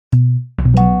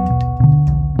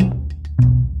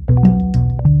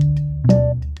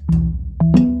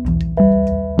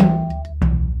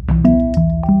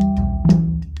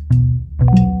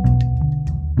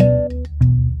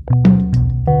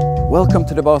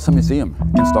to the Vasa Museum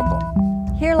in Stockholm.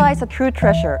 Here lies a true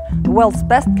treasure, the world's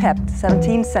best kept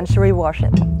 17th century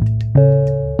warship.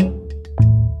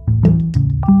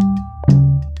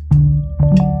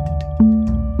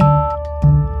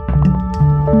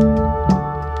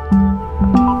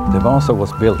 The Vasa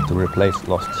was built to replace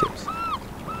lost ships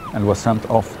and was sent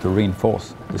off to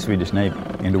reinforce the Swedish Navy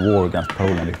in the war against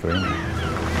Poland and Lithuania.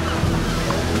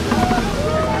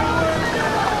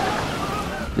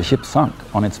 The ship sunk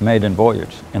on its maiden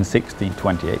voyage in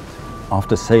 1628,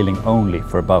 after sailing only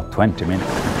for about 20 minutes.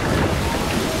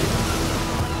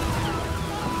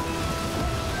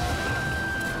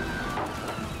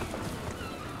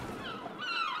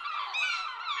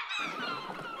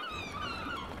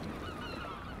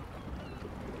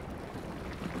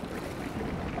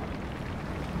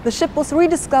 The ship was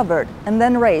rediscovered and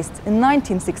then raised in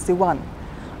 1961,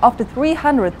 after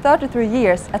 333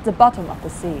 years at the bottom of the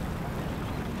sea.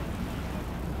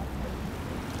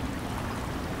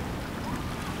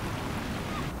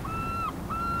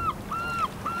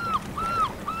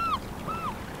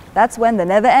 That's when the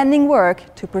never-ending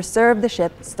work to preserve the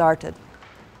ship started.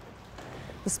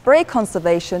 The spray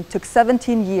conservation took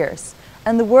 17 years,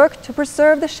 and the work to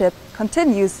preserve the ship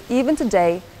continues even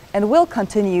today and will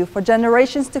continue for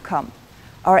generations to come.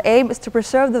 Our aim is to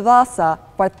preserve the Vasa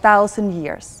for 1,000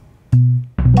 years.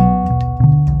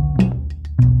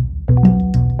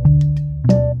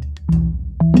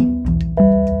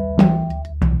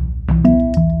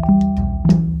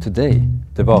 Today,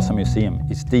 the Vasa Museum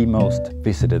is the most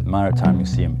visited maritime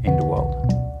museum in the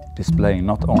world, displaying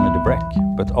not only the wreck,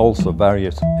 but also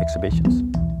various exhibitions.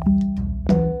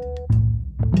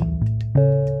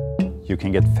 You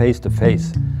can get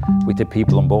face-to-face with the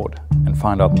people on board and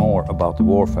find out more about the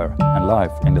warfare and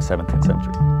life in the 17th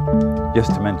century,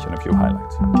 just to mention a few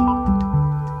highlights.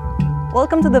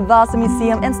 Welcome to the Vasa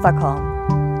Museum in Stockholm.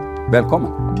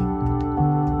 Välkommen!